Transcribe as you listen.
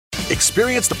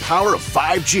Experience the power of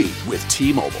 5G with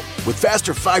T-Mobile. With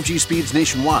faster 5G speeds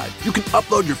nationwide, you can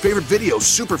upload your favorite videos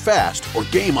super fast or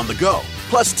game on the go.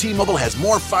 Plus, T-Mobile has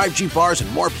more 5G bars in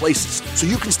more places, so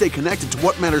you can stay connected to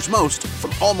what matters most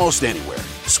from almost anywhere.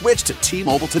 Switch to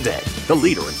T-Mobile today, the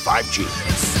leader in 5G.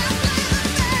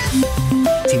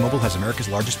 T-Mobile has America's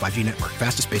largest 5G network,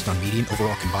 fastest based on median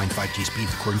overall combined 5G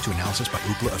speeds, according to analysis by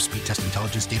Ookla of Speed Test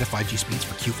Intelligence data. 5G speeds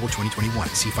for Q4 2021.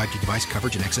 See 5G device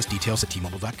coverage and access details at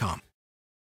T-Mobile.com.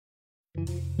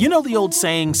 You know the old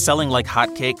saying, selling like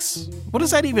hotcakes? What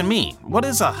does that even mean? What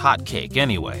is a hotcake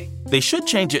anyway? They should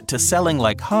change it to selling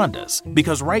like Hondas,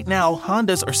 because right now,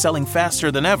 Hondas are selling faster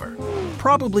than ever.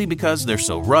 Probably because they're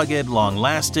so rugged,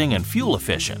 long-lasting, and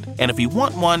fuel-efficient. And if you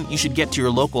want one, you should get to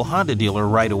your local Honda dealer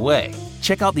right away.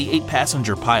 Check out the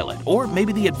 8-passenger Pilot, or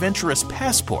maybe the adventurous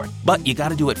Passport. But you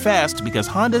gotta do it fast, because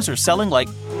Hondas are selling like,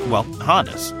 well,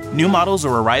 Hondas. New models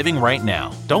are arriving right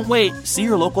now. Don't wait. See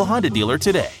your local Honda dealer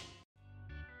today.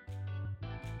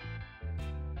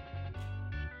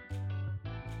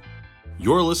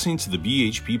 You're listening to the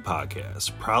BHP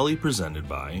podcast, proudly presented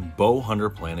by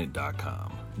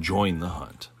bowhunterplanet.com. Join the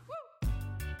hunt.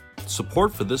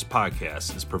 Support for this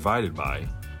podcast is provided by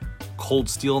Cold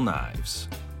Steel Knives,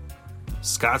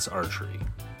 Scott's Archery,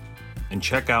 and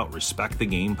check out Respect the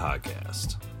Game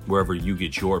podcast, wherever you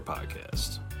get your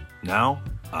podcast. Now,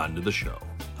 on to the show.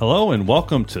 Hello and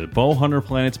welcome to Bow Hunter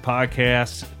Planet's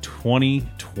podcast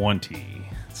 2020.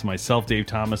 It's myself, Dave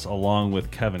Thomas, along with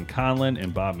Kevin Conlon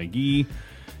and Bob McGee,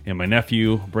 and my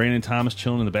nephew, Brandon Thomas,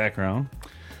 chilling in the background,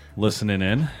 listening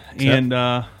in.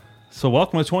 And so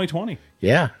welcome to 2020.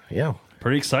 Yeah.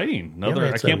 Pretty exciting. I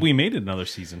can't believe we made it another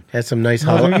season. Had some nice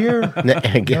holidays.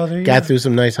 Got through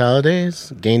some nice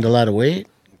holidays. Gained a lot of weight.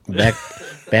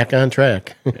 Back on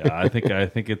track. Yeah, I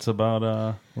think it's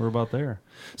about we're about there.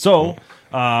 So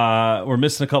we're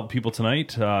missing a couple people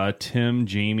tonight. Tim,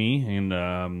 Jamie, and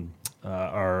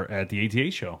are at the ATA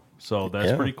show. So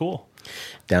that's pretty cool.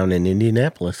 Down in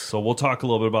Indianapolis. So we'll talk a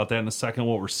little bit about that in a second,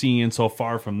 what we're seeing so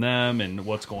far from them and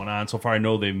what's going on. So far, I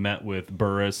know they've met with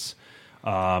Burris,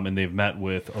 and they've met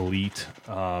with Elite,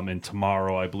 and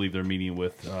tomorrow I believe they're meeting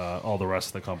with all the rest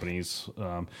of the companies.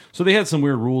 So they had some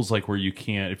weird rules, like where you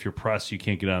can't, if you're press, you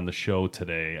can't get on the show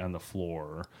today on the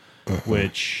floor,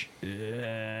 which,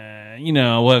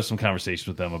 we'll have some conversations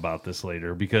with them about this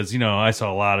later, because, I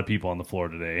saw a lot of people on the floor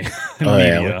today in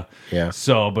media. Yeah.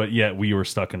 So, but yet we were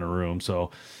stuck in a room.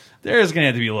 So there's going to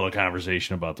have to be a little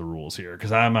conversation about the rules here,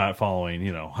 because I'm not following,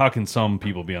 how can some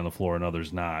people be on the floor and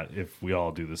others not if we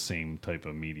all do the same type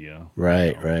of media?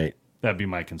 Right. That'd be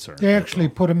my concern. They actually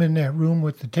put them in that room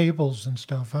with the tables and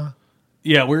stuff, huh?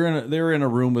 Yeah, they were in a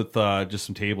room with just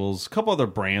some tables. A couple other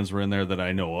brands were in there that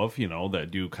I know of, that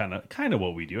do kind of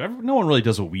what we do. No one really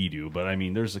does what we do, but I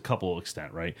mean, there's a couple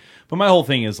extent, right? But my whole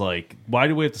thing is like, why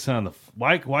do we have to sit on the?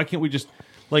 Why can't we just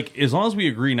as long as we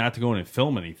agree not to go in and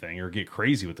film anything or get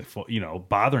crazy with the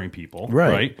bothering people,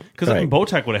 right? Because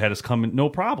Bowtech would have had us come in, no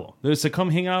problem. They said,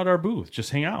 come hang out at our booth, just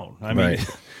hang out. I mean,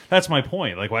 that's my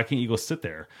point. Like, why can't you go sit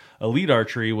there? Elite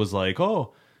Archery was like,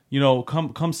 oh,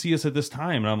 come see us at this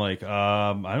time. And I'm like,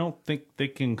 I don't think they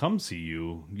can come see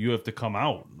you. You have to come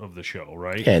out of the show,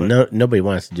 right? Yeah, nobody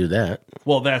wants to do that.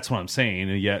 Well, that's what I'm saying.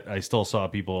 And yet I still saw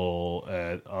people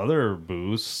at other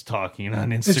booths talking on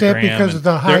Instagram. Is that because of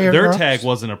the higher their ups? tag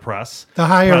wasn't a press. The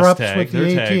higher press ups tag. with their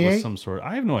the tag ATA? was some sort.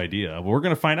 I have no idea. But we're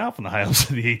going to find out from the high ups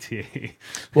of the ATA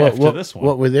after this one.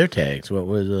 What were their tags? What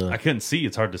was? I couldn't see.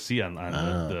 It's hard to see on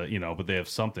but they have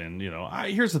something.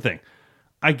 Here's the thing.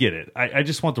 I get it. I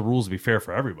just want the rules to be fair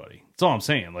for everybody. That's all I'm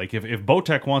saying. Like, if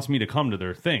Bowtech wants me to come to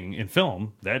their thing and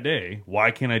film that day, why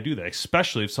can't I do that?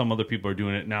 Especially if some other people are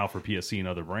doing it now for PSC and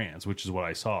other brands, which is what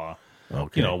I saw,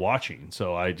 watching.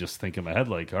 So I just think in my head,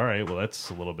 like, all right, well, that's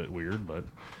a little bit weird, but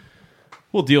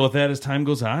we'll deal with that as time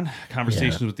goes on.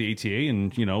 Conversations with the ATA,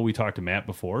 and, we talked to Matt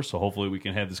before, so hopefully we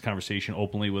can have this conversation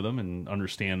openly with him and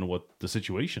understand what the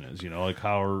situation is, like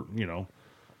how,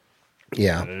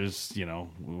 Yeah, there's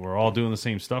we're all doing the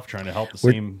same stuff, trying to help the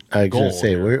same goal. I was going to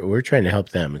say we're trying to help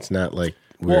them. It's not like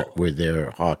we're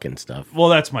there hawking stuff. Well,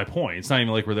 that's my point. It's not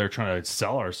even like we're there trying to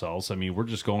sell ourselves. I mean, we're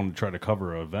just going to try to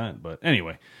cover an event. But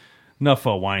anyway, enough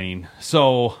whining.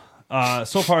 So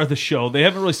far the show, they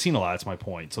haven't really seen a lot. That's my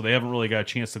point. So they haven't really got a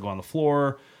chance to go on the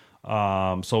floor.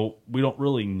 So we don't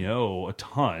really know a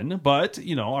ton. But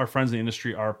our friends in the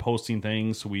industry are posting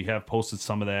things. So we have posted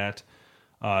some of that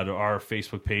to our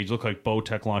Facebook page. Looked like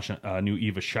Bowtech launched a new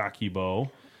Eva Shockey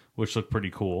bow, which looked pretty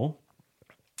cool.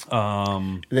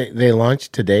 They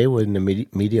launched today when the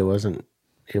media wasn't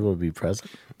able to be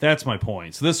present. That's my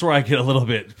point. So this is where I get a little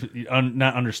bit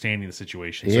not understanding the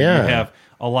situation. So Yeah. you have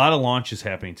a lot of launches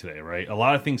happening today, right? A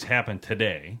lot of things happen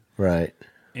today. Right.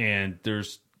 And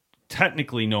there's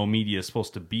technically no media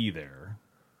supposed to be there.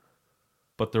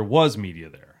 But there was media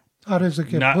there. How does it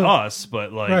get Not put? us,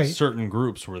 but like Right. certain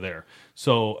groups were there.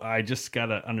 So I just got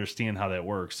to understand how that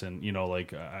works. And,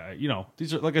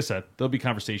 these are, like I said, there'll be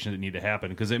conversations that need to happen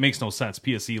because it makes no sense.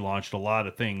 PSE launched a lot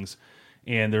of things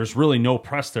and there's really no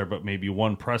press there, but maybe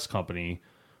one press company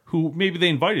who maybe they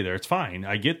invited there. It's fine.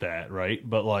 I get that. Right.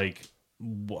 But like,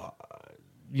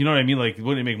 you know what I mean? Like,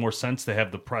 wouldn't it make more sense to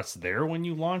have the press there when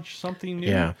you launch something new?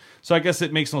 Yeah. So I guess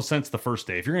it makes no sense the first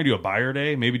day. If you're going to do a buyer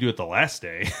day, maybe do it the last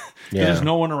day. Yeah. There's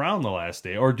no one around the last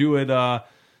day. Or do it,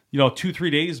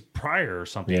 2-3 days prior or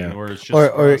something. Yeah. Where it's just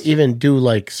or us. even do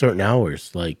like certain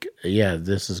hours. Like,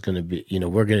 this is going to be,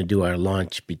 we're going to do our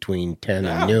launch between 10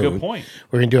 and noon. Good point.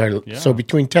 We're going to do Yeah. so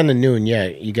between 10 and noon,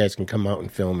 you guys can come out and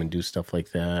film and do stuff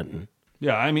like that. And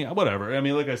Yeah, I mean, whatever. I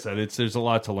mean, like I said, there's a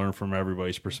lot to learn from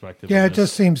everybody's perspective. Yeah, on it this.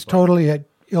 just seems totally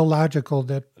illogical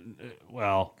that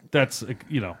Well, that's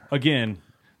again,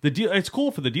 the deal. It's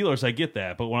cool for the dealers. I get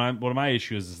that, but one of my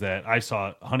issues is that I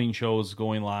saw hunting shows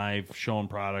going live, showing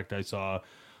product. I saw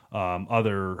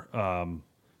other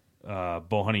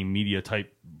bow hunting media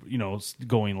type,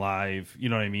 going live. You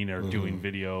know what I mean, or doing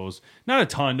videos. Not a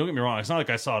ton. Don't get me wrong. It's not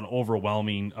like I saw an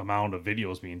overwhelming amount of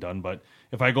videos being done, but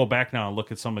if I go back now and look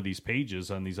at some of these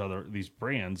pages on these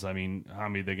brands, I mean, how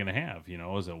many are they going to have?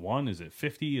 Is it 1? Is it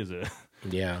 50? Is it?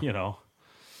 yeah.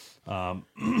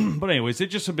 But anyways, it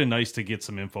just have been nice to get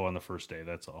some info on the first day.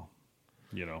 That's all,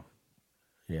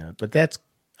 Yeah, but that's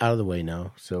out of the way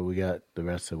now. So we got the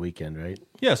rest of the weekend, right?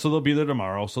 Yeah, so they'll be there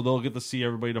tomorrow. So they'll get to see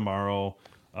everybody tomorrow,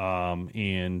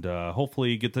 and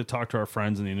hopefully get to talk to our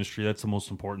friends in the industry. That's the most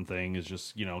important thing is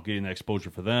just getting that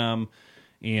exposure for them,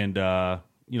 and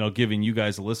giving you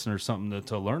guys, the listeners, something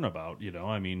to learn about.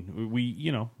 I mean,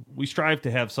 we strive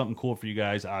to have something cool for you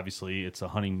guys. Obviously, it's a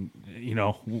hunting.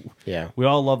 Yeah. We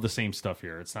all love the same stuff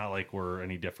here. It's not like we're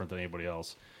any different than anybody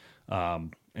else,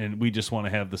 and we just want to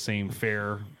have the same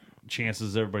fair chances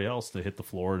as everybody else to hit the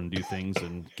floor and do things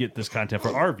and get this content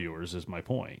for our viewers. Is my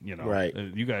point. Right.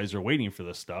 You guys are waiting for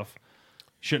this stuff.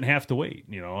 Shouldn't have to wait.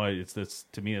 It's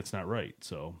to me, it's not right.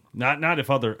 So not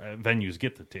if other venues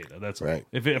get the data. That's right.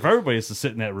 If everybody has to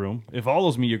sit in that room, if all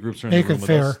those media groups are in Make the it room with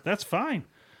fair. us, that's fine.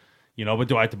 But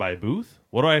do I have to buy a booth?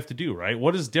 What do I have to do? Right?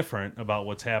 What is different about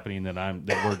what's happening that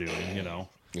we're doing?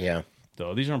 Yeah.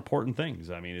 So these are important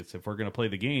things. I mean, if we're going to play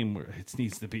the game, it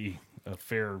needs to be a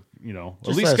fair. At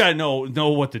Just least let got to know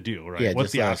what to do. Right? Yeah,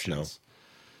 What's just the let us know. options?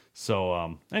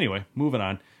 So anyway, moving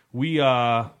on.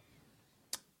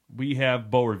 We have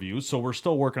bow reviews, so we're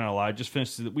still working on a lot.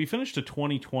 We finished a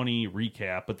 2020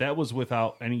 recap, but that was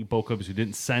without any bow clubs who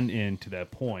didn't send in to that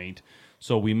point.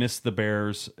 So we missed the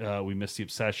Bears, we missed the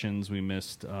Obsessions, we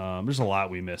missed. There's a lot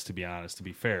we missed, to be honest. To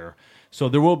be fair, so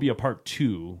there will be a part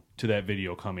 2 to that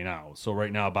video coming out. So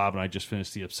right now, Bob and I just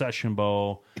finished the Obsession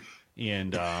bow,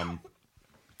 and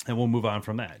we'll move on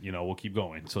from that. We'll keep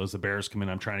going. So as the Bears come in,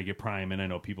 I'm trying to get Prime in. I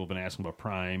know people have been asking about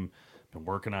Prime. Been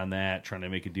working on that, trying to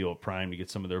make a deal with Prime to get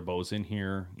some of their bows in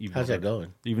here. How's that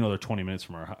going? Even though they're 20 minutes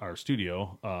from our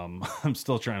studio, I'm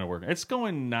still trying to work. It's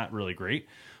going not really great,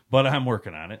 but I'm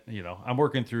working on it. I'm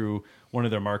working through one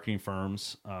of their marketing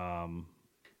firms.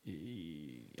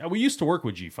 We used to work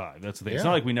with G5. That's the thing. It's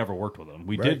not like we never worked with them.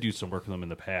 We did do some work with them in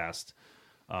the past,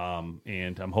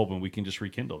 and I'm hoping we can just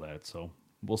rekindle that. So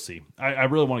we'll see. I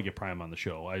really want to get Prime on the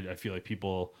show. I feel like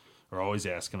people are always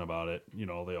asking about it. They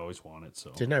always want it. So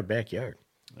It's in our backyard.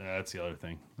 that's the other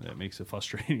thing that makes it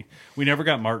frustrating. We never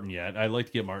got Martin yet. I'd like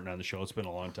to get Martin on the show. It's been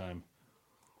a long time.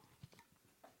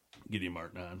 Getting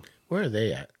Martin on. Where are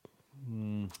they at?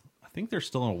 I think they're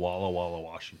still in Walla Walla,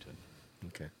 Washington.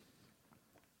 Okay.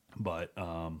 But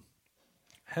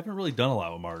haven't really done a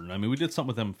lot with Martin. I mean, we did something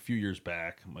with them a few years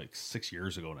back, like 6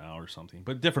 years ago now or something.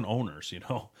 But different owners,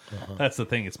 That's the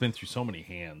thing. It's been through so many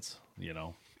hands,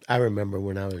 I remember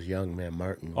when I was young, man,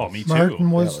 Martin. Oh, me too.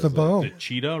 Martin was That the was bow. The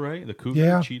cheetah, right? The cougar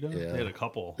Yeah. cheetah. Yeah. They had a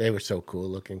couple. They were so cool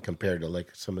looking compared to like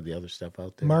some of the other stuff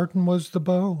out there. Martin was the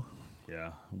bow.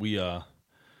 Yeah, we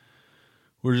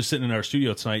were just sitting in our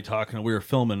studio tonight talking. We were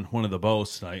filming one of the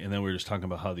bows tonight, and then we were just talking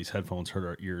about how these headphones hurt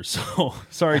our ears. So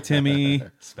sorry, Timmy,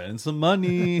 spend some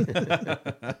money.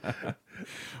 We're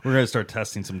gonna start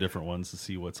testing some different ones to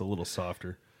see what's a little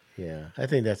softer. Yeah, I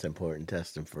think that's important.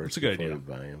 Test them first It's a good before idea. you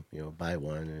buy them. Buy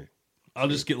one. Or... I'll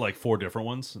just get like 4 different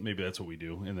ones. Maybe that's what we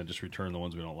do, and then just return the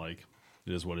ones we don't like.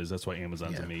 It is what it is. That's why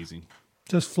Amazon's Yeah. amazing.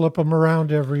 Just flip them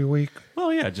around every week.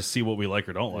 Well, yeah, just see what we like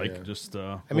or don't like. Just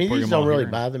I mean, these don't really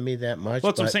bother me that much.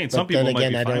 Well, that's what I'm saying. Some people might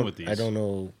be fine with these. I don't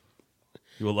know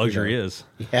what luxury is.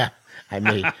 Yeah, I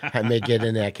may get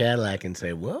in that Cadillac and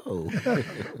say, "Whoa!"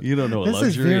 You don't know what this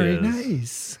luxury is very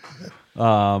nice.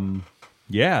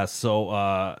 Yeah.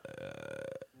 So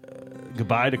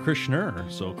goodbye to Chris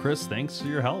Schnurr. So Chris, thanks for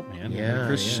your help, man. Yeah,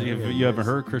 Chris, yeah, if you haven't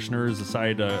heard, Chris Schnurr has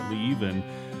decided to leave, and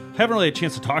haven't really had a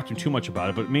chance to talk to him too much about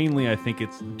it. But mainly, I think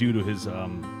it's due to his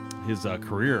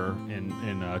career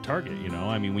in Target. You know,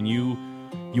 I mean, when you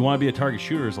want to be a target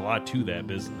shooter, there's a lot to that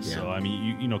business. Yeah. So I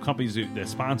mean, you know, companies that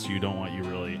sponsor you don't want you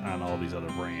really on all these other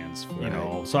brands. You Right.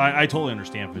 know, so I totally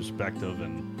understand perspective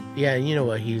and. Yeah, and you know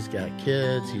what? He's got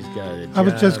kids. He's got a job. I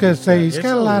was just gonna say, he's there's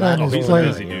got a lot on his going plate.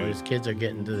 Busy you know, dude. his kids are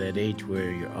getting to that age where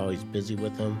you're always busy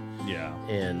with them, Yeah.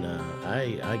 and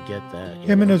I get that. you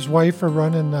Him and know. his wife are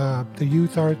running the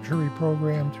youth archery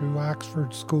program through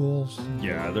Oxford schools.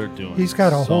 Yeah, they're doing. He's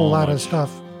got a so whole lot of much.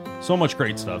 stuff. So much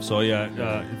great stuff. So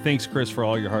yeah, thanks Chris for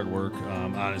all your hard work.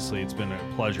 Honestly, it's been a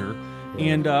pleasure.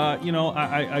 And you know,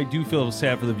 I do feel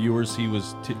sad for the viewers.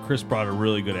 Chris brought a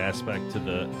really good aspect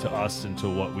to us and to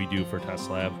what we do for Test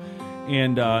Lab,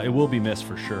 and it will be missed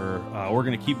for sure. We're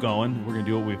going to keep going. We're going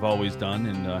to do what we've always done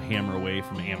and hammer away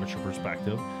from an amateur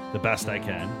perspective the best I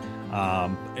can.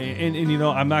 And you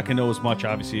know, I'm not going to know as much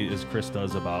obviously as Chris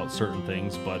does about certain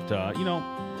things, but you know,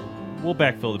 we'll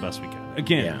backfill the best we can.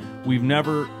 Again, we've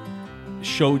never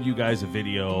showed you guys a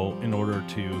video in order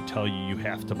to tell you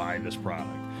have to buy this product.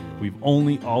 We've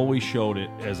only always showed it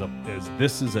as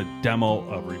this is a demo,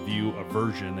 a review, a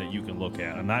version that you can look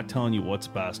at. I'm not telling you what's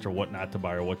best or what not to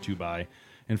buy or what to buy.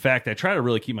 In fact, I try to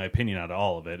really keep my opinion out of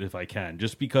all of it if I can,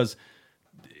 just because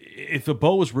if a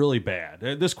bow is really bad,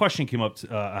 this question came up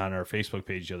on our Facebook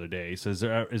page the other day. It says,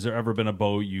 is there ever been a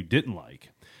bow you didn't like?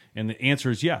 And the answer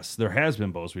is yes. There has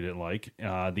been bows we didn't like.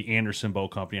 The Anderson Bow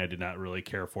Company I did not really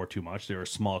care for too much. They're a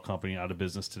small company out of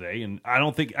business today, and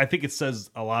I think it says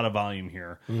a lot of volume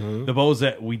here. Mm-hmm. The bows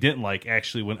that we didn't like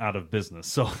actually went out of business,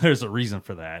 so there's a reason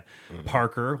for that. Mm-hmm.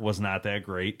 Parker was not that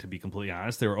great, to be completely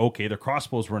honest. They were okay. Their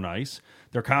crossbows were nice.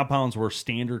 Their compounds were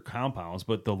standard compounds,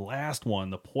 but the last one,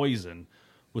 the Poison,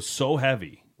 was so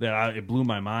heavy that it blew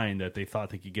my mind that they thought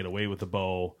they could get away with the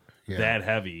bow that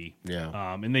heavy.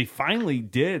 Yeah. And they finally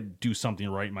did do something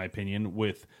right, in my opinion,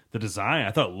 with the design.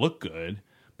 I thought it looked good,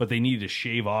 but they needed to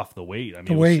shave off the weight. I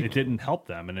mean, it didn't help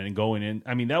them. And then going in,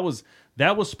 I mean, that was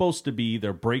supposed to be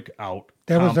their breakout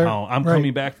compound. I'm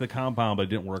coming back to the compound, but it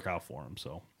didn't work out for them.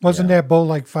 So wasn't that bow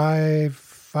like five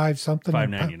something?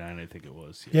 $5.99, I think it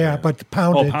was. Yeah, but the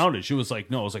poundage. Oh, poundage. It was like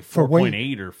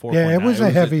 4.8 or 4.9. Yeah, it was a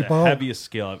heavy bow. The heaviest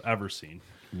scale I've ever seen.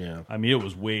 Yeah. I mean, it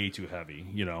was way too heavy.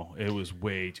 You know, it was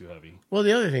way too heavy. Well,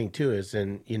 the other thing too is,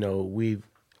 and you know, we've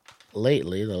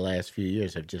lately the last few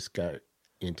years have just got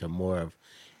into more of,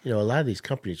 you know, a lot of these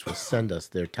companies will send us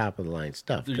their top of the line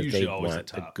stuff because they want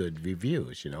the good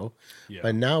reviews, you know. Yeah.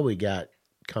 But now we got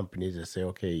companies that say,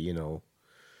 okay, you know,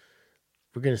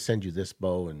 we're going to send you this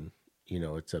bow, and you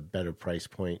know, it's a better price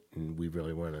point, and we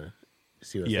really want to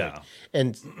see what's like.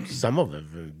 And some of them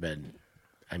have been,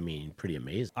 I mean, pretty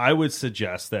amazing. I would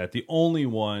suggest that the only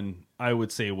one I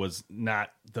would say was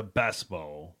not the best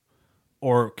bow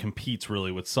or competes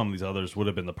really with some of these others would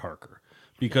have been the Parker.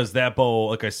 Because that bow,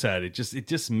 like I said, it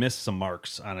just missed some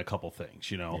marks on a couple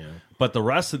things, you know. Yeah. But the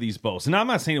rest of these bows, and I'm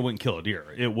not saying it wouldn't kill a deer.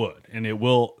 It would. And it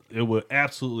would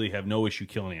absolutely have no issue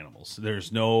killing animals.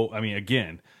 There's no, I mean,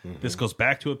 again, this goes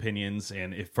back to opinions.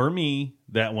 And if for me,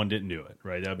 that one didn't do it,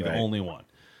 right? That would be the only one.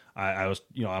 I was,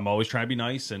 you know, I'm always trying to be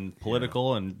nice and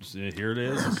political, and here it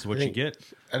is. This is what you get.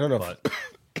 I don't know. But,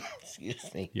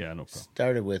 excuse me. Yeah, no problem.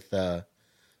 Started with,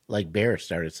 like Bear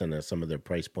started sending us some of their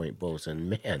price point bows, and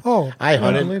man, I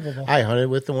hunted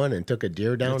with the one and took a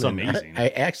deer down. It's amazing. I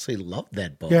actually loved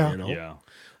that bow. Yeah. You know? Yeah.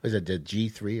 Was it the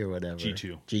G3 or whatever?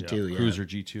 G2. G2, yeah. Cruiser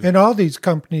G2. And all these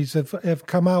companies have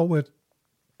come out with,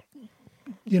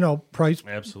 you know,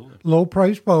 absolutely low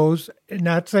price bows.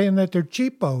 Not saying that they're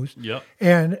cheap bows. Yep.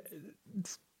 And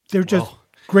they're just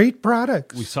great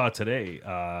products. We saw today,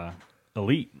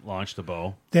 Elite launched a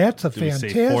bow. That's a Did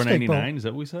fantastic we say $4.99? bow. Is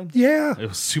that what we said? Yeah. It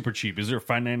was super cheap. Is there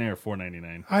 $5.99 or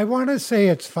 $4.99? I want to say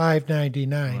it's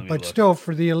 $5.99, but still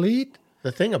for the Elite.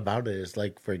 The thing about it is,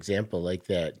 like, for example, like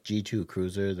that G2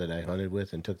 Cruiser that I hunted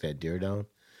with and took that deer down,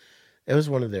 it was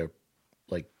one of their,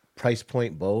 like, price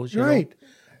point bows, you know?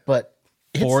 But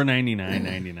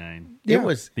 $4.99.99. It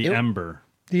was the Ember.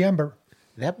 The Ember.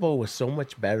 That bow was so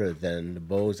much better than the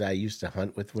bows I used to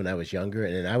hunt with when I was younger,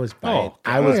 and I was buying.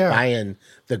 Buying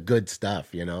the good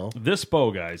stuff, you know. This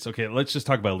bow, guys. Okay, let's just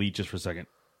talk about Elite just for a second.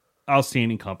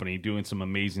 Outstanding company, doing some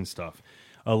amazing stuff.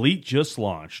 Elite just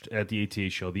launched at the ATA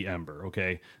show, the Ember,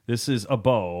 okay? This is a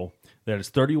bow that is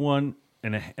 31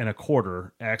 and a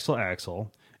quarter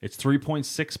axle. It's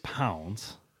 3.6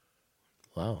 pounds.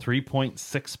 Wow.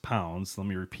 3.6 pounds. Let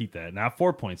me repeat that. Not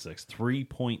 4.6,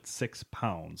 3.6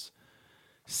 pounds.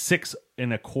 6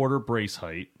 and a quarter brace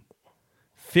height.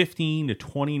 15 to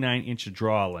 29 inch of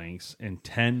draw lengths, and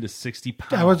 10 to 60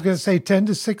 pounds. I was going to say 10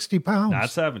 to 60 pounds. Not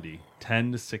 70,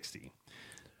 10 to 60.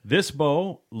 This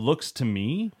bow looks to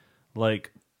me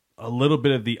like a little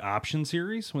bit of the Option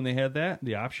series when they had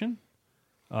the option.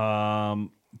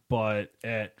 But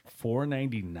at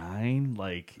 $499,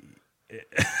 like...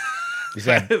 Is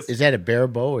that a bare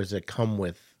bow, or does it come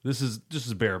with... This is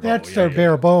bare bow. That's their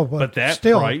bare bow, but that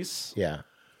still, price... Yeah.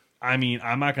 I mean,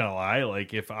 I'm not going to lie.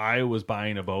 Like, if I was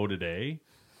buying a bow today,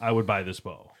 I would buy this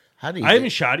bow. I haven't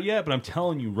shot it yet, but I'm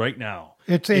telling you right now.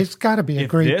 It's got to be a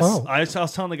great bow. I was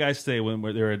telling the guys today when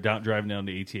they were driving down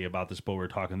to ATA about this bow we were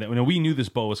talking. That when we knew this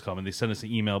bow was coming, they sent us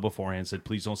an email beforehand, said,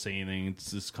 please don't say anything. It's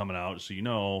just coming out, so you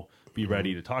know, be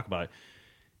ready to talk about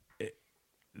it.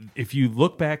 If you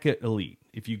look back at Elite,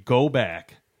 if you go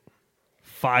back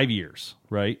 5 years,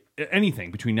 right? Anything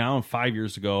between now and 5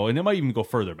 years ago, and it might even go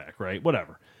further back, right?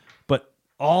 Whatever. But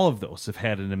all of those have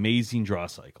had an amazing draw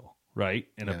cycle, right?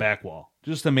 And a back wall.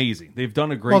 Just amazing. They've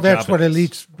done a great job. Well, that's what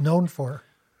Elite's known for.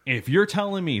 If you're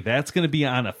telling me that's going to be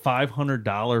on a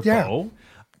 $500 bow,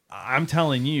 I'm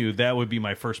telling you that would be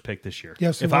my first pick this year.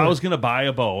 Yes, if I was going to buy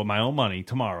a bow with my own money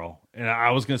tomorrow, and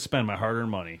I was going to spend my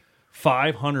hard-earned money,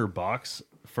 $500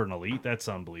 for an Elite, that's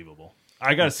unbelievable.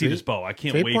 I got to see this bow. I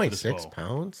can't wait for this bow. 3.6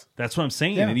 pounds? That's what I'm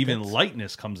saying. And even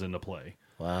lightness comes into play.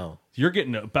 Wow. You're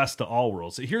getting the best of all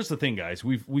worlds. Here's the thing, guys.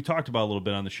 We talked about a little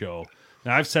bit on the show.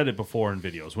 Now, I've said it before in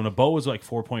videos. When a bow is like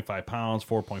 4.5 pounds,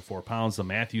 4.4 pounds, the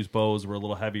Matthews bows were a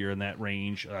little heavier in that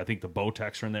range. I think the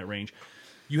Bowtechs are in that range.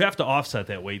 You have to offset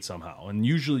that weight somehow. And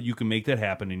usually you can make that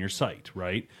happen in your sight,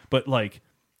 right? But like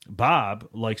Bob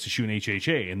likes to shoot an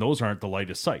HHA, and those aren't the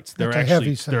lightest sights. They're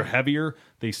actually they're heavier.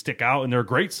 They stick out, and they're a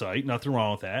great sight. Nothing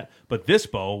wrong with that. But this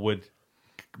bow would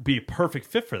be a perfect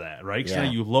fit for that, right? Because now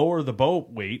you lower the bow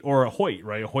weight, or a Hoyt,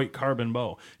 right? A Hoyt carbon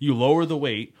bow. You lower the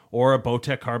weight, or a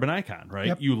Bowtech carbon icon, right?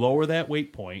 Yep. You lower that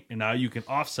weight point, and now you can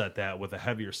offset that with a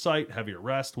heavier sight, heavier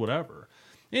rest, whatever.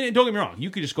 And don't get me wrong, you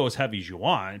could just go as heavy as you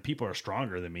want. People are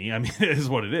stronger than me. I mean, it is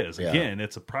what it is. Again,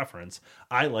 it's a preference.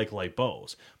 I like light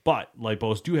bows, but light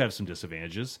bows do have some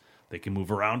disadvantages. They can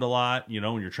move around a lot, you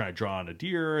know, when you're trying to draw on a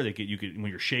deer. When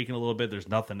you're shaking a little bit, there's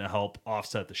nothing to help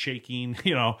offset the shaking,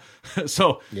 you know.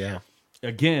 So,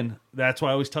 again, that's why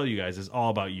I always tell you guys, it's all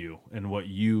about you and what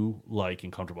you like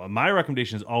and comfortable. And my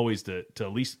recommendation is always to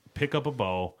at least pick up a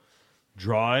bow,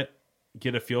 draw it,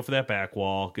 get a feel for that back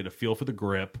wall, get a feel for the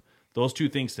grip. Those two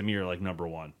things to me are like number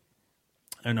one.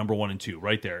 And number 1 and 2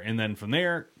 right there. And then from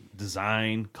there,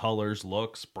 design, colors,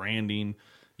 looks, branding.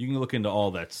 You can look into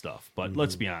all that stuff, but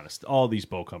let's be honest. All these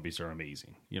bow companies are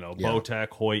amazing. You know, Bowtech,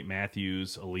 Hoyt,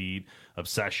 Matthews, Elite,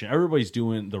 Obsession. Everybody's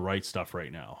doing the right stuff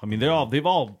right now. I mean, they've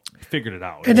all figured it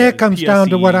out. And that comes down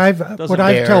to what I've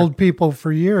told people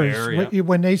for years.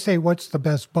 When they say, "What's the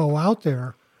best bow out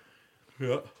there?"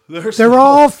 Yeah, they're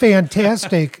all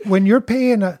fantastic. When you're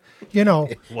paying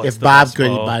if Bob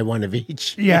couldn't buy one of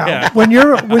each, when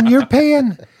you're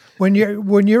paying when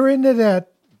you're into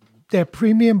that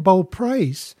premium bow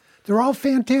price, they're all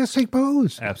fantastic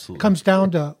bows. Absolutely. Comes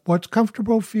down to what's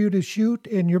comfortable for you to shoot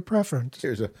and your preference.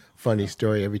 Here's a funny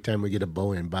story. Every time we get a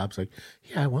bow in, Bob's like,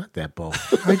 yeah, I want that bow.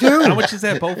 I do. How much is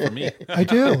that bow for me? I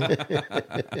do.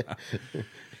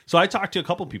 So I talked to a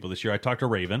couple people this year. I talked to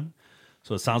Raven.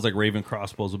 So it sounds like Raven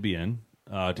Crossbows will be in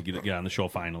to get on the show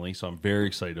finally. So I'm very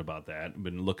excited about that. I've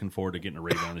been looking forward to getting a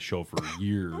Raven on the show for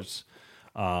years.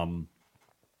 And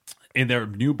their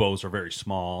new bows are very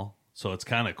small. So it's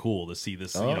kind of cool to see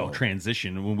this,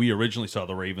 transition. When we originally saw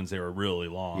the Ravens, they were really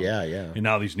long. Yeah. And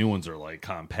now these new ones are like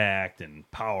compact and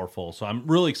powerful. So I'm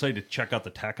really excited to check out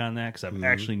the tech on that because I've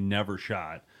actually never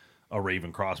shot a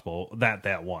Raven crossbow.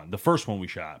 That one, the first one we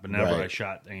shot, but never I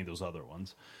shot any of those other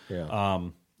ones. Yeah.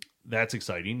 That's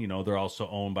exciting. You know, they're also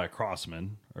owned by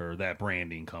Crossman, or that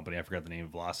branding company. I forgot the name,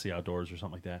 Velocity Outdoors or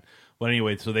something like that. But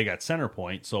anyway, so they got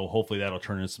Centerpoint. So hopefully that'll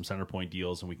turn into some Centerpoint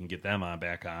deals and we can get them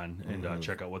back on and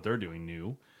check out what they're doing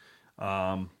new.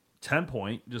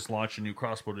 10-Point just launched a new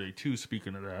crossbow today too,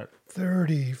 speaking of that.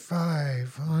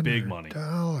 $3,500. Big money.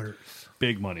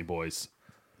 Big money, boys.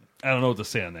 I don't know what to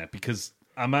say on that because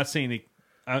I'm not saying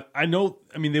I know,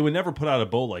 I mean, they would never put out a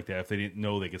bow like that if they didn't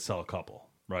know they could sell a couple.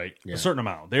 Right? Yeah. A certain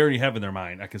amount. They already have in their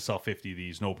mind, I can sell 50 of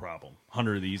these, no problem.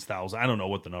 100 of these, 1,000. I don't know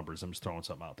what the number is. I'm just throwing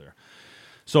something out there.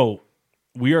 So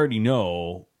we already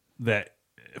know that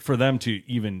for them to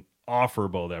even offer a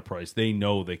bow that price, they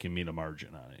know they can meet a margin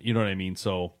on it. You know what I mean?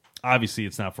 So obviously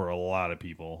it's not for a lot of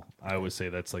people. I would say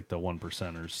that's like the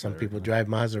 1%ers. Some people drive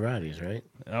Maseratis, right?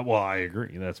 Well, I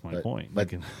agree. That's my point.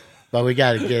 But we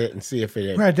got to get it and see if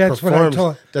it that's performs. What I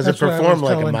told, does it perform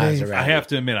like a Maserati? Dave. I have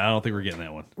to admit, I don't think we're getting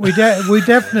that one. We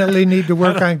definitely need to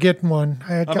work on getting one.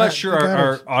 I'm not sure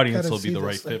our audience will be the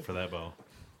right fit for that bow.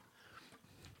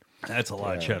 That's a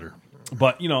lot of cheddar.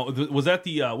 But, was that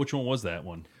the, which one was that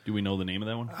one? Do we know the name of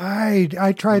that one?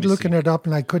 I tried looking it up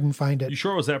and I couldn't find it. You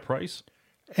sure it was that price?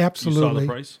 Absolutely. You saw the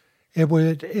price? It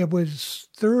was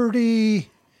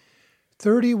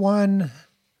 31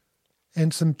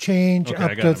 and some change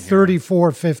up to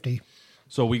 34.50.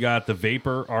 So we got the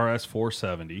Vapor RS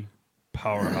 470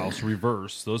 Powerhouse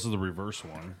reverse. Those are the reverse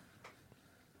one.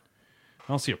 I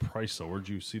don't see a price though. Where'd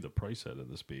you see the price at of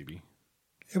this baby?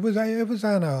 It was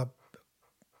on a.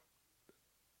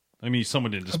 I mean,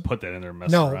 someone didn't just put that in there and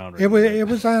mess around. No, it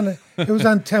was on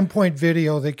 10-point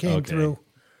video that came through.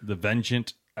 The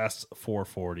Vengeant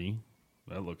S440.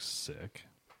 That looks sick.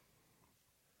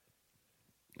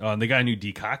 And they got a new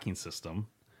decocking system.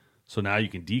 So now you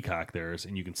can decock theirs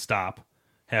and you can stop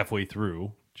halfway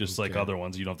through, just like other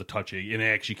ones. You don't have to touch it. And it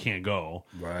actually can't go.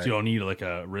 Right. So you don't need like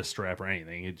a wrist strap or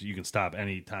anything. You can stop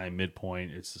anytime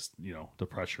midpoint. It's just, the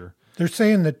pressure. They're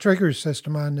saying the trigger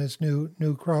system on this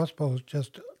new crossbow is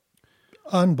just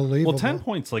unbelievable. Well, 10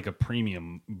 point's like a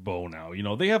premium bow now.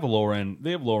 They have lower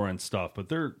end stuff, but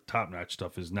their top notch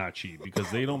stuff is not cheap because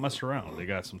they don't mess around. They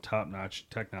got some top notch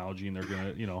technology, and they're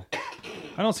gonna,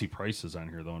 I don't see prices on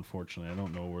here though. Unfortunately, I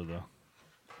don't know where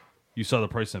You saw the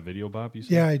price in that video, Bob? You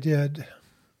said? Yeah, I did.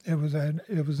 It was on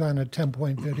a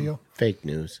 10-point video. Fake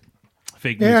news.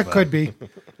 Fake news. Yeah, it could be.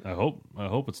 I hope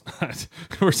it's not.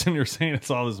 We're sitting here saying it's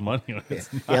all this money.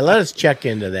 Yeah, let us check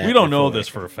into that. We don't know this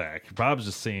for a fact. Bob's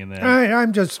just saying that.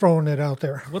 I'm just throwing it out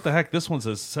there. What the heck? This one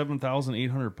says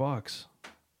 $7,800.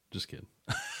 Just kidding.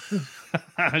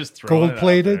 I just throw gold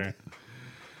plated.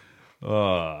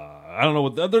 I don't know.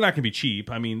 They're not going to be cheap.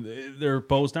 I mean, their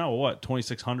bows now. What,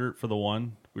 $2,600 for the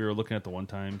one? We were looking at the one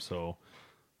time. So,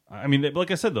 I mean, like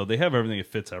I said though, they have everything that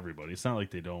fits everybody. It's not like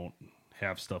they don't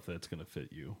have stuff that's going to fit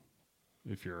you.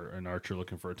 If you're an archer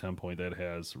looking for a 10-point that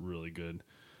has really good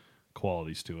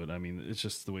qualities to it. I mean, it's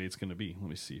just the way it's going to be. Let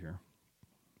me see here.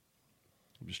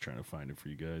 I'm just trying to find it for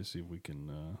you guys, see if we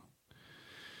can.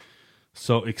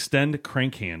 So extend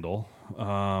crank handle,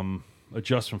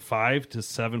 adjust from 5 to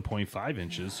 7.5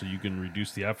 inches, so you can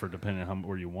reduce the effort depending on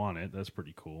where you want it. That's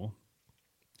pretty cool.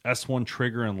 S1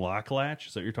 trigger and lock latch.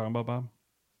 Is that what you're talking about, Bob?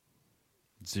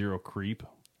 Zero creep.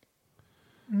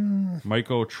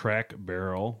 Micro track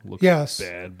barrel. Looks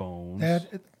bad bones. I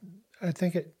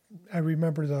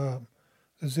remember the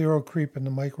zero creep and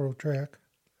the micro track.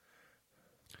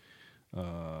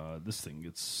 This thing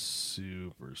gets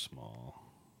super small.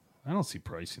 I don't see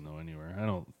pricing though anywhere. I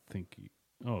don't think.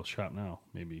 Shop now.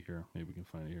 Maybe here. Maybe we can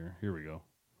find it here. Here we go.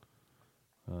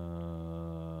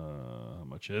 How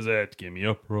much is it? Give me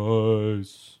a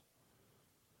price.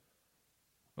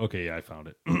 Okay, yeah, I found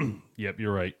it. Yep,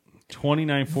 you're right.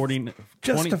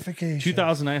 Justification.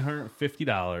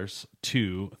 $2,950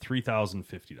 to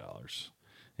 $3,050,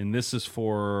 and this is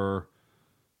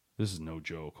no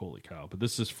joke. Holy cow! But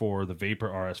this is for the Vapor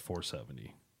RS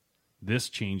 470. This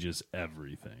changes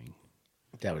everything.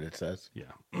 Is that what it says?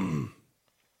 Yeah.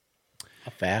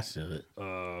 How fast is it?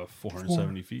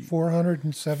 470 feet.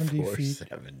 470 feet.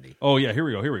 470. Oh yeah, here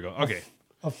we go. Okay.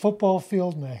 A football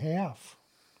field and a half.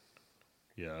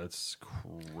 Yeah, it's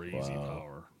crazy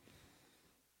power.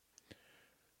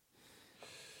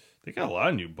 They got a lot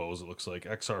of new bows. It looks like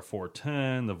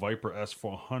XR410, the Viper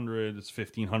S400. It's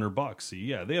 $1,500. See,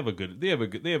 yeah, they have a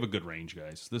good range,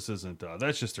 guys. This isn't.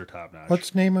 That's just their top notch.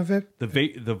 What's the name of it?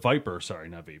 The Viper. Sorry,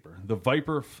 not Vapor. The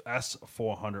Viper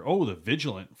S400. Oh, the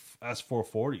Vigilant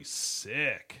S440.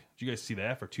 Sick. Did you guys see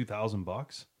that for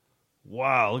 $2,000?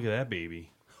 Wow, look at that baby.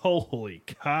 Holy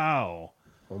cow.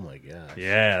 Oh my gosh.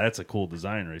 Yeah, that's a cool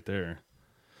design right there.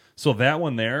 So that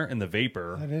one there and the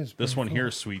Vapor. That is this one cool. here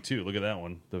is sweet too. Look at that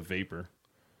one, the Vapor.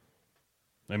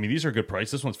 I mean, these are good price.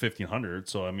 This one's $1,500.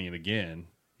 So I mean, again,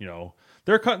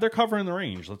 they're covering the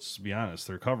range. Let's be honest,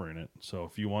 they're covering it. So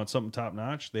if you want something top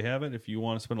notch, they have it. If you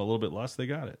want to spend a little bit less, they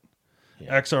got it.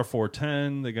 Yeah.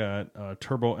 XR410, they got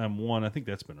Turbo M1. I think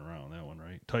that's been around, that one,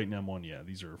 right? Titan M1, yeah,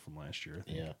 these are from last year, I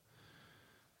think. Yeah.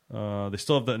 They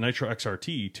still have the Nitro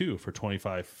XRT too for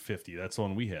 $2,550. That's the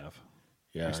one we have.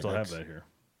 Yeah, we still have that here.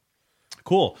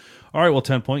 Cool. All right, well,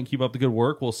 10-point. Keep up the good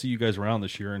work. We'll see you guys around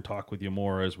this year and talk with you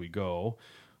more as we go.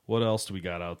 What else do we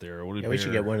got out there? We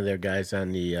should get one of their guys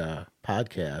on the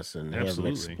podcast and have them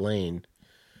explain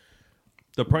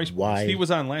The price why Steve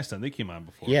was on last time. They came on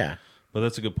before. Yeah. But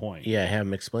that's a good point. Yeah, have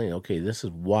him explain, okay, this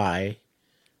is why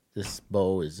this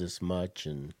bow is this much.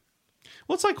 And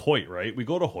well, it's like Hoyt, right? We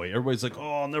go to Hoyt. Everybody's like,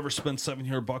 oh, I'll never spend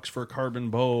 $700 for a carbon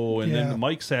bow. And then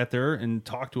Mike sat there and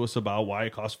talked to us about why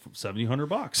it costs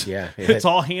 $700. Yeah. It's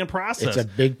all hand processed. It's a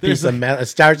big piece of metal. It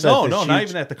starts off not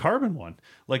even at the carbon one.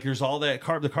 Like there's all that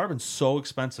the carbon's so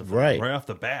expensive right off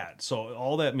the bat. So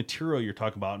all that material you're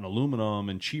talking about in aluminum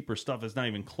and cheaper stuff is not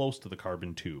even close to the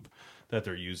carbon tube that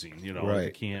they're using. You know,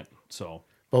 you can't. So,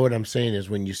 but what I'm saying is,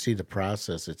 when you see the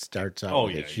process, it starts out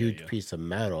with a huge piece of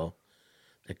metal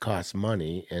that costs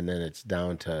money, and then it's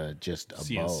down to just a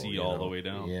CNC bow, all the way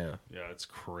down. Yeah, it's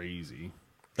crazy.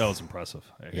 That was impressive.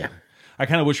 Actually. Yeah, I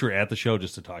kind of wish we were at the show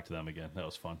just to talk to them again. That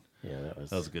was fun. Yeah,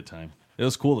 that was a good time. It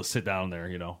was cool to sit down there,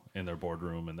 you know, in their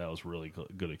boardroom, and that was really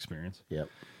good experience. Yep.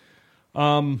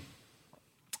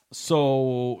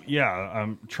 So yeah,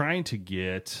 I'm trying to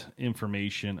get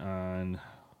information on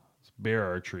bear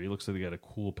archery. Looks like they got a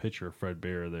cool picture of Fred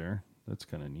Bear there. That's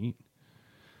kind of neat.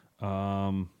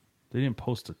 They didn't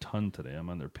post a ton today. I'm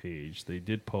on their page. They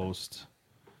did post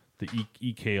the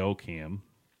EKO cam.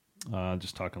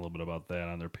 Just talking a little bit about that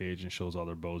on their page, and shows all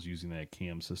their bows using that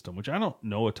cam system, which I don't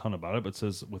know a ton about it, but it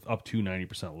says with up to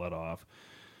 90% let off.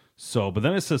 So, but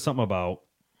then it says something about,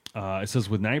 it says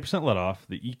with 90% let off,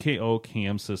 the EKO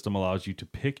cam system allows you to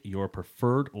pick your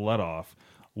preferred let off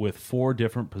with 4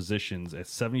 different positions at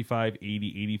 75,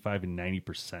 80, 85, and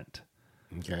 90%.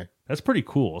 Okay. That's pretty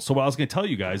cool. So what I was going to tell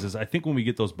you guys is I think when we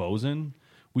get those bows in,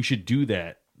 we should do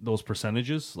those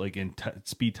percentages, like in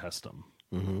speed test them.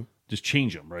 Mm-hmm. Just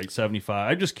change them, right?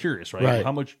 75. I'm just curious, right?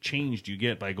 How much change do you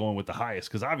get by going with the highest?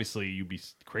 Because obviously you'd be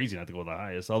crazy not to go with the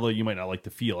highest, although you might not like the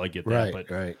feel. I get that, but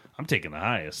I'm taking the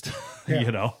highest,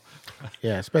 you know?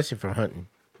 Yeah, especially for hunting.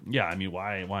 Yeah, I mean,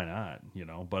 why not, you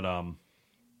know? But,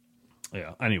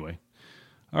 yeah, anyway.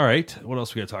 All right, what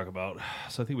else we got to talk about?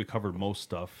 So I think we covered most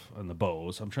stuff on the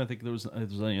bows. I'm trying to think if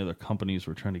there's any other companies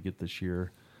we're trying to get this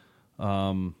year.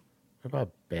 What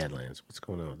about Badlands? What's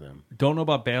going on with them? Don't know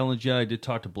about Badlands yet. I did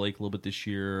talk to Blake a little bit this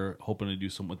year, hoping to do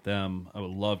something with them. I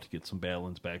would love to get some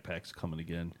Badlands backpacks coming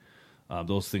again.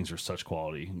 Those things are such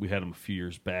quality. We had them a few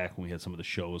years back when we had some of the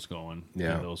shows going.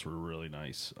 Yeah, and those were really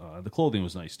nice. The clothing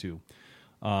was nice too.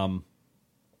 What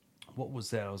was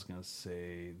that? I was going to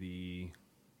say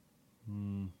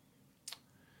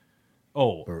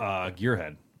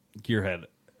Gearhead.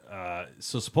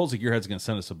 So supposedly Gearhead's going to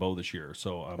send us a bow this year,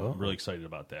 so I'm really excited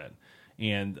about that.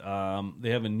 And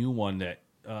they have a new one that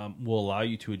will allow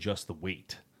you to adjust the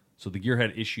weight. So the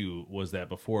Gearhead issue was that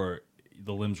before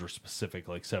the limbs were specific,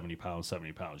 like 70 pounds,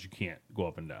 70 pounds. You can't go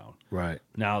up and down. Right.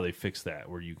 Now they fixed that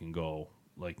where you can go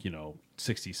like,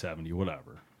 60, 70,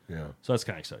 whatever. Yeah. So that's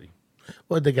kind of exciting.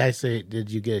 What did the guy say?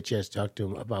 Did you get a chance to talk to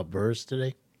him about burrs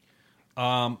today?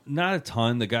 Not a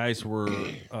ton. The guys were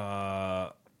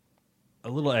a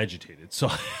little agitated,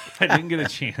 so I didn't get a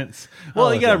chance.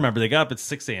 Well, you got to remember, they got up at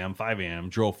 6 a.m., 5 a.m.,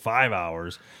 drove 5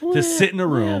 hours to sit in a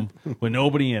room with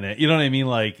nobody in it. You know what I mean?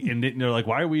 Like, and they're like,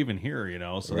 why are we even here?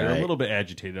 So they're a little bit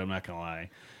agitated, I'm not going to lie.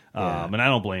 And I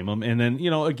don't blame them. And then,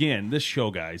 again, this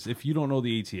show, guys, if you don't know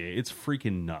the ATA, it's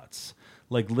freaking nuts.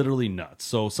 Like, literally nuts.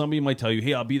 So somebody might tell you,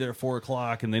 hey, I'll be there at 4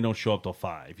 o'clock, and they don't show up till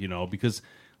 5, because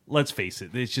let's face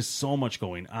it, there's just so much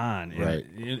going on.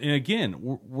 And again,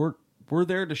 we're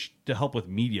there to help with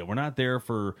media. We're not there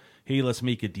for, hey, let's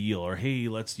make a deal, or hey,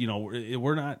 let's,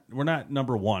 we're not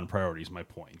number one priority is my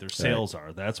point. Their sales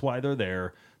are. That's why they're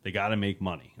there. They got to make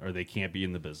money, or they can't be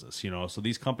in the business. So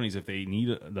these companies, if they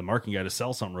need the marketing guy to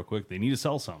sell something real quick, they need to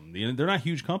sell something. They're not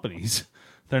huge companies.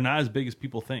 They're not as big as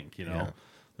people think.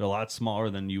 They're a lot smaller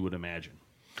than you would imagine.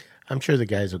 I'm sure the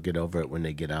guys will get over it when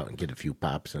they get out and get a few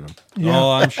pops in them. Yeah.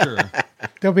 Oh, I'm sure.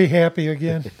 They'll be happy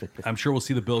again. I'm sure we'll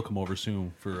see the bill come over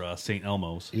soon for St.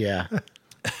 Elmo's. Yeah.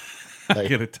 I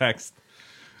get a text.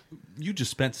 You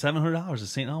just spent $700 at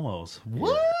St. Elmo's.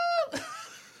 What?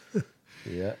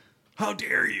 Yeah. How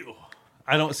dare you?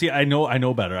 I don't see. I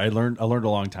know better. I learned a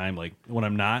long time. Like when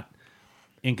I'm not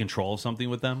in control of something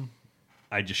with them,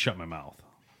 I just shut my mouth.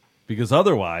 Because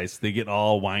otherwise, they get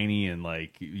all whiny and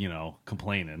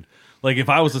complaining. Like if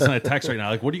I was to send a text right now,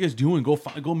 like, "What are you guys doing?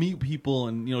 Go meet people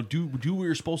and do what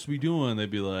you're supposed to be doing." They'd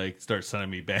be like, start sending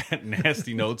me bad,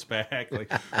 nasty notes back,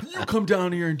 like, "You come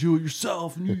down here and do it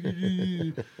yourself."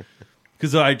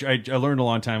 Because I learned a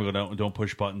long time ago, don't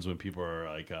push buttons when people are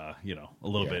like, a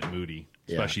little bit moody,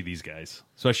 especially these guys,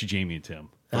 especially Jamie and Tim,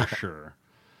 for sure.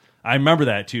 I remember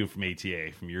that too from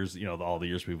ATA, from years, all the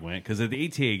years we went. Because at the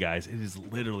ATA, guys, it is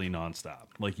literally nonstop.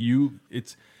 Like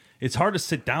it's hard to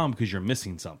sit down because you're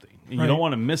missing something, and you don't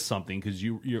want to miss something because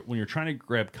when you're trying to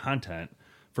grab content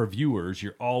for viewers,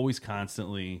 you're always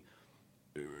constantly,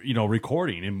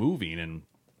 recording and moving. And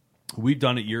we've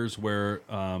done it years where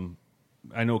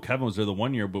I know Kevin was there the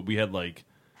one year, but we had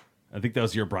I think that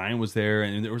was the year Brian was there,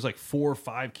 and there was 4 or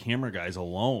 5 camera guys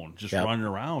alone just running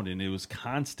around, and it was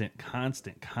constant. Come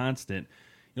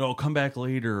back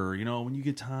later, when you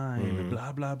get time, and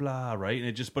blah, blah, blah, right?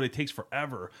 And but it takes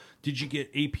forever. Did you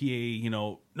get APA?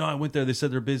 No, I went there. They said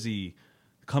they're busy.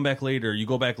 Come back later. You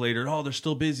go back later. Oh, they're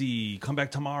still busy. Come back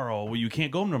tomorrow. Well, you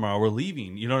can't go tomorrow. We're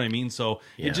leaving. You know what I mean? So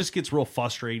it just gets real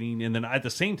frustrating. And then at the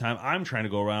same time, I'm trying to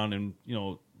go around and,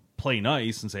 play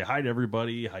nice and say hi to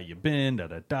everybody. How you been? Da,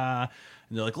 da, da.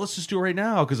 And they're like, let's just do it right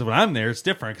now. Because when I'm there, it's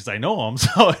different because I know them.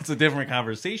 So it's a different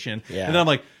conversation. Yeah. And then I'm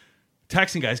like,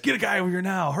 texting guys, get a guy over here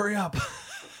now. Hurry up.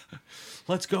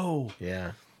 Let's go.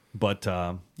 Yeah. But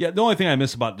the only thing I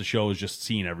miss about the show is just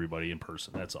seeing everybody in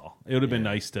person. That's all. It would have been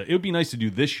nice to. It would be nice to do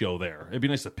this show there. It'd be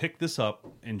nice to pick this up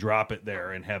and drop it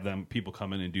there and have people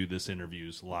come in and do this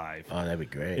interviews live. Oh, that'd be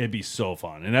great. It'd be so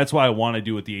fun, and that's why I want to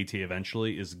do with the ATA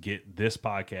eventually is get this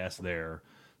podcast there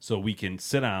so we can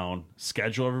sit down,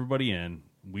 schedule everybody in.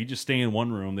 We just stay in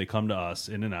one room. They come to us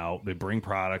in and out. They bring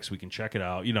products. We can check it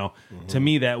out. To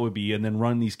me that would be, and then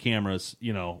run these cameras.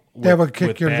 That would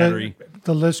kick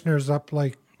the listeners up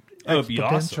it would be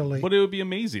awesome, but it would be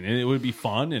amazing, and it would be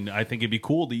fun, and I think it'd be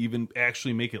cool to even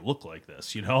actually make it look like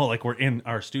this, like we're in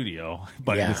our studio,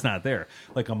 but it's not there,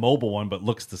 like a mobile one, but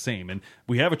looks the same. And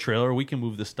we have a trailer. We can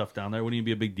move this stuff down there. It wouldn't even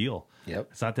be a big deal. Yep.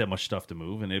 It's not that much stuff to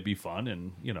move, and it'd be fun,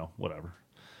 and, whatever.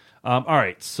 All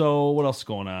right, so what else is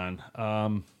going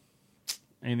on?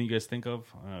 Anything you guys think of?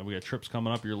 We got trips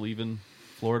coming up. You're leaving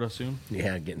Florida soon?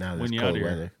 Yeah, getting out of this cold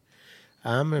weather.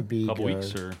 I'm going to be a couple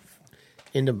weeks or...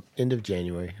 End of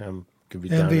January. I'm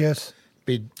gonna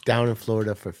be down in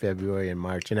Florida for February and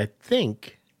March, and I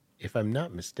think, if I'm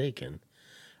not mistaken,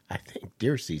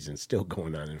 deer season's still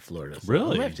going on in Florida. So really?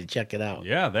 I'm gonna have to check it out.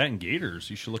 Yeah, that and gators.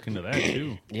 You should look into that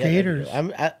too. Gators.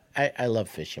 I love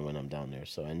fishing when I'm down there,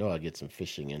 so I know I'll get some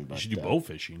fishing in. But you should do bow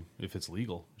fishing if it's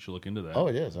legal. You should look into that. Oh,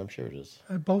 it is. I'm sure it is.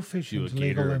 Bow fishing is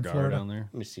legal in Florida. Down there.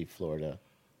 Let me see, Florida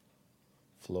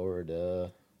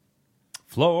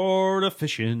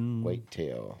fishing.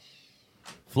 Whitetail.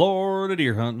 Florida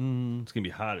deer hunting. It's going to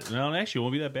be hot. No, actually, it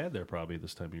won't be that bad there probably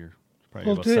this time of year. It's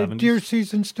probably about 70s. Deer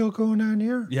season's still going on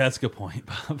here? Yeah, that's a good point,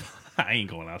 Bob. I ain't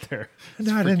going out there. It's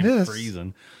not in this.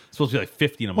 Freezing. It's supposed to be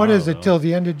 50 tomorrow. What is it, till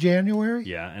the end of January?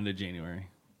 Yeah, end of January.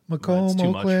 Macomb,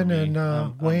 Oakland, and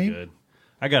Wayne? I'm good.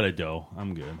 I got a doe.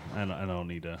 I'm good. I don't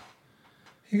need to.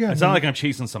 It's not like I'm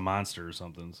chasing some monster or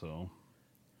something, so...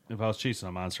 If I was chasing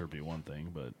a monster, it'd be one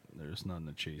thing, but there's nothing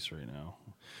to chase right now.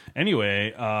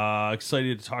 Anyway,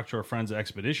 excited to talk to our friends at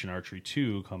Expedition Archery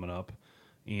 2 coming up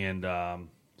and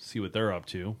see what they're up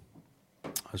to. I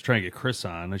was trying to get Chris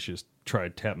on. I should just try to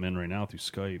tap him in right now through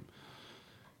Skype.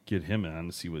 Get him on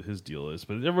to see what his deal is.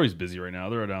 But everybody's busy right now.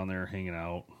 They're down there hanging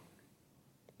out.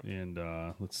 And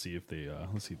let's see if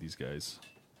these guys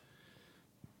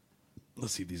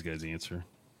answer.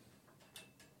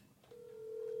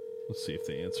 Let's see if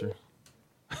they answer.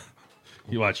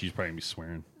 You watch, he's probably going to be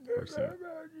swearing.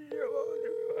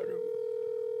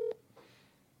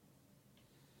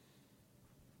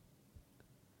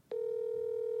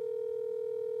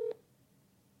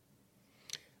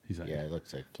 Yeah, it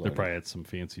looks like Florida. They probably had some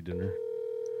fancy dinner.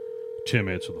 Tim,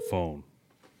 answer the phone.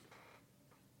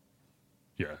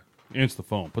 Yeah, answer the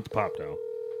phone. Put the pop down.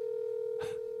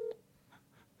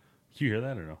 You hear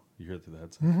that or no? You hear it through the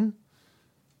headset? Mm-hmm.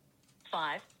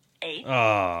 5, 8.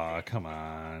 Oh, come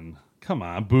on.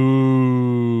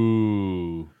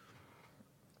 Boo.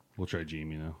 We'll try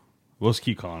Jamie now. We'll just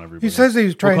keep calling everybody. He says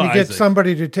he's trying to get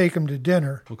somebody to take him to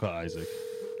dinner. We'll call Isaac.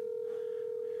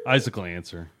 Isaac will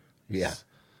answer. Yeah.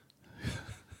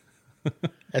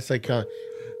 That's like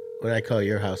when I call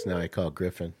your house now, I call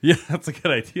Griffin. Yeah, that's a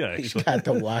good idea, actually. He's got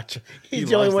to watch. He's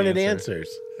the only one that answers.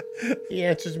 He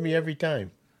answers me every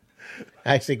time.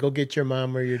 I say, go get your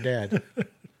mom or your dad.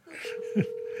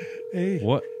 Hey.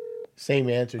 What? Same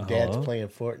answer. Dad's playing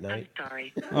Fortnite. I'm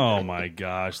sorry. Oh my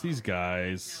gosh, these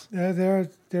guys. They're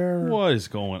what is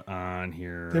going on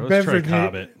here? Let's try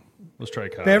Cobbett.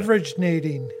 Beverage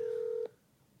nading.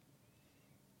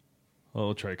 Oh,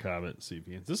 we'll try Cobbett. See if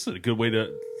he. This is a good way to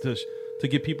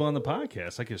get people on the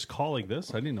podcast. I can just call like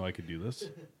this. I didn't know I could do this.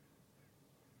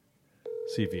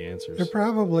 See if he answers. They're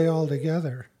probably all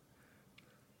together.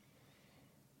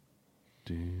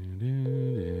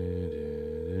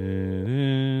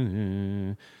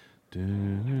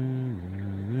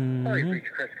 Sorry, reach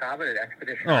Chris Cobbett at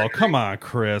Expedition. Oh, come on,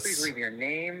 Chris. Please leave your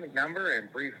name, number, and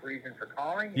brief reason for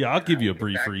calling. Yeah, I'll give you a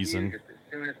brief reason. Just as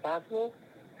soon as possible.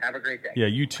 Have a great day. Yeah,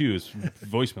 you too. His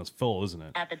voicemail's full, isn't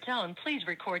it? At the tone, please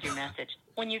record your message.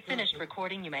 When you've finished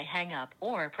recording, you may hang up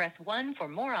or press 1 for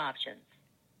more options.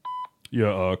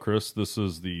 Yeah, Chris, this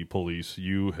is the police.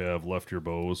 You have left your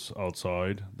bows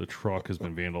outside. The truck has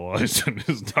been vandalized and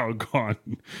is now gone.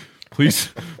 Please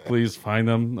find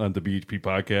them on the BHP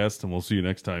podcast, and we'll see you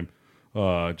next time.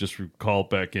 Just call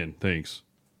back in. Thanks.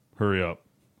 Hurry up.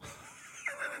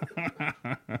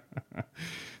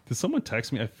 Did someone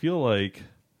text me? I feel like...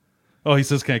 Oh, he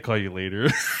says, can I call you later?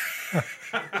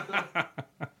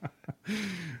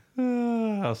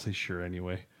 I'll say sure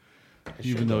anyway.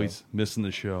 Even though he's missing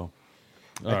the show.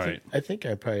 All right. I think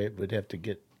I probably would have to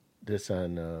get this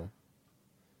on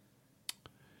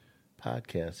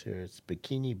podcast here. It's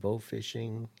bikini bow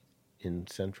fishing in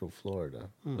Central Florida.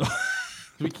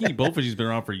 Bikini bowfishing's been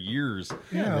around for years.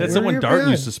 Yeah, that's the one Dart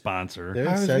used to sponsor.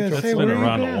 There's It's been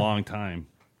around a long time.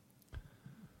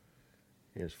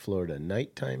 Here's Florida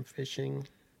nighttime fishing,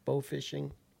 bow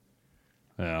fishing.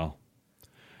 Well,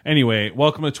 anyway,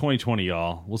 welcome to 2020,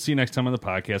 y'all. We'll see you next time on the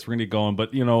podcast. We're gonna get going,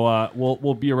 but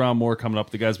we'll be around more coming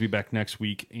up. The guys will be back next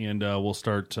week, and we'll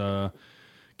start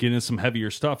getting into some heavier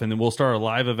stuff, and then we'll start our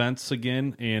live events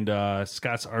again. And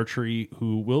Scott's Archery,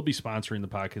 who will be sponsoring the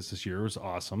podcast this year, was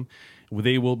awesome.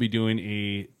 They will be doing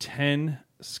a 10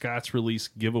 Scott's release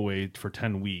giveaway for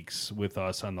 10 weeks with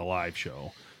us on the live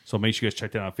show. So make sure you guys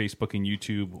check that out on Facebook and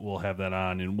YouTube. We'll have that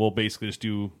on, and we'll basically just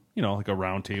do, like a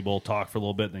round table, talk for a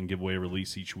little bit, and then give away a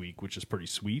release each week, which is pretty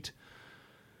sweet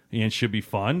and should be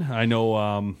fun. I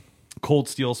know Cold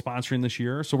Steel sponsoring this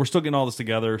year, so we're still getting all this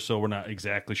together, so we're not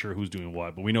exactly sure who's doing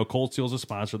what, but we know Cold Steel is a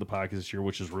sponsor of the podcast this year,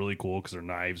 which is really cool because their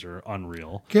knives are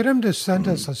unreal. Get them to send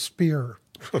us a spear.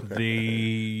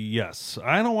 Yes.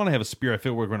 I don't want to have a spear. I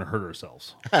feel we're going to hurt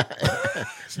ourselves.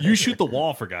 You shoot the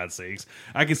wall, for God's sakes.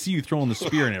 I can see you throwing the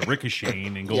spear and it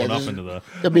ricocheting and going up into the...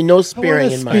 There'll be no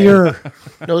spearing in mine.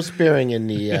 No spearing in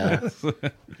the...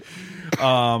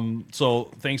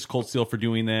 So thanks, Cold Steel, for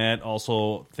doing that.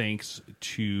 Also, thanks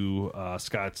to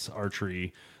Scott's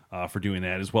Archery for doing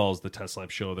that, as well as the Test Lab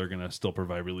show. They're going to still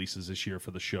provide releases this year for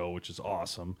the show, which is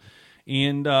awesome.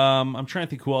 And I'm trying to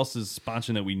think who else is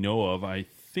sponsoring that we know of. I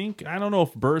don't know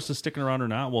if Burris is sticking around or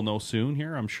not. We'll know soon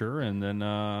here, I'm sure. And then,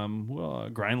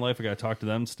 Grind Life, I got to talk to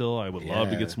them still. I would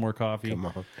love to get some more coffee. Come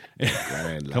on.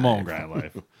 Come on, Grind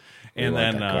Life. And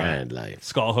then Grind Life.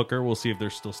 Skull Hooker, we'll see if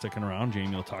they're still sticking around.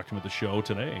 Jamie will talk to him at the show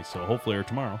today, so hopefully, or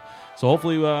tomorrow. So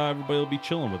hopefully everybody will be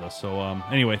chilling with us. So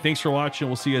anyway, thanks for watching.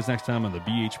 We'll see you guys next time on the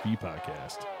BHP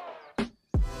podcast.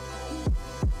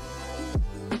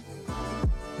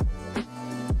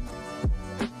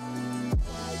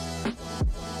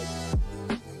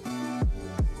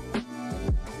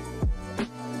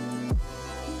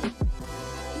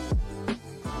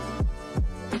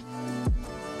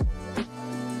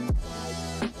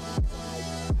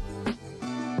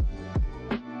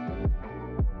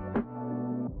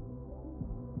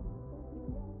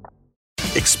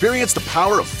 Experience the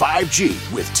power of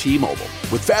 5G with T-Mobile.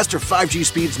 With faster 5G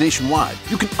speeds nationwide,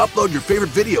 you can upload your favorite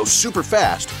videos super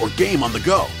fast or game on the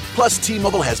go. Plus,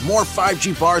 T-Mobile has more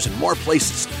 5G bars in more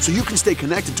places, so you can stay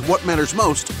connected to what matters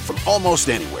most from almost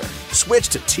anywhere. Switch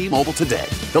to T-Mobile today,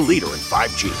 the leader in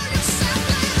 5G.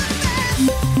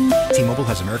 T-Mobile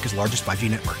has America's largest 5G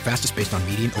network, fastest based on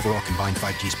median overall combined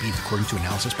 5G speeds, according to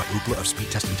analysis by Ookla of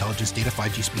Speed Test Intelligence data.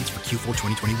 5G speeds for Q4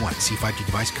 2021. See 5G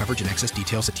device coverage and access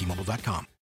details at T-Mobile.com.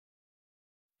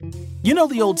 You know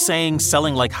the old saying,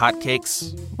 selling like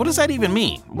hotcakes? What does that even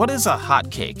mean? What is a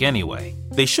hotcake anyway?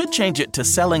 They should change it to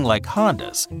selling like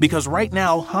Hondas, because right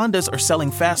now Hondas are selling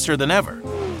faster than ever.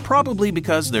 Probably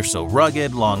because they're so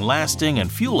rugged, long-lasting,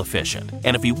 and fuel-efficient.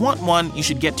 And if you want one, you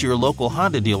should get to your local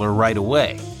Honda dealer right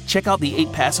away. Check out the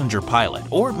 8-passenger Pilot,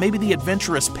 or maybe the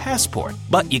adventurous Passport.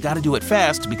 But you gotta do it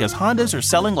fast, because Hondas are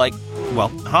selling like,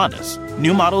 well, Hondas.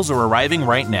 New models are arriving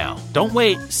right now. Don't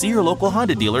wait. See your local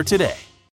Honda dealer today.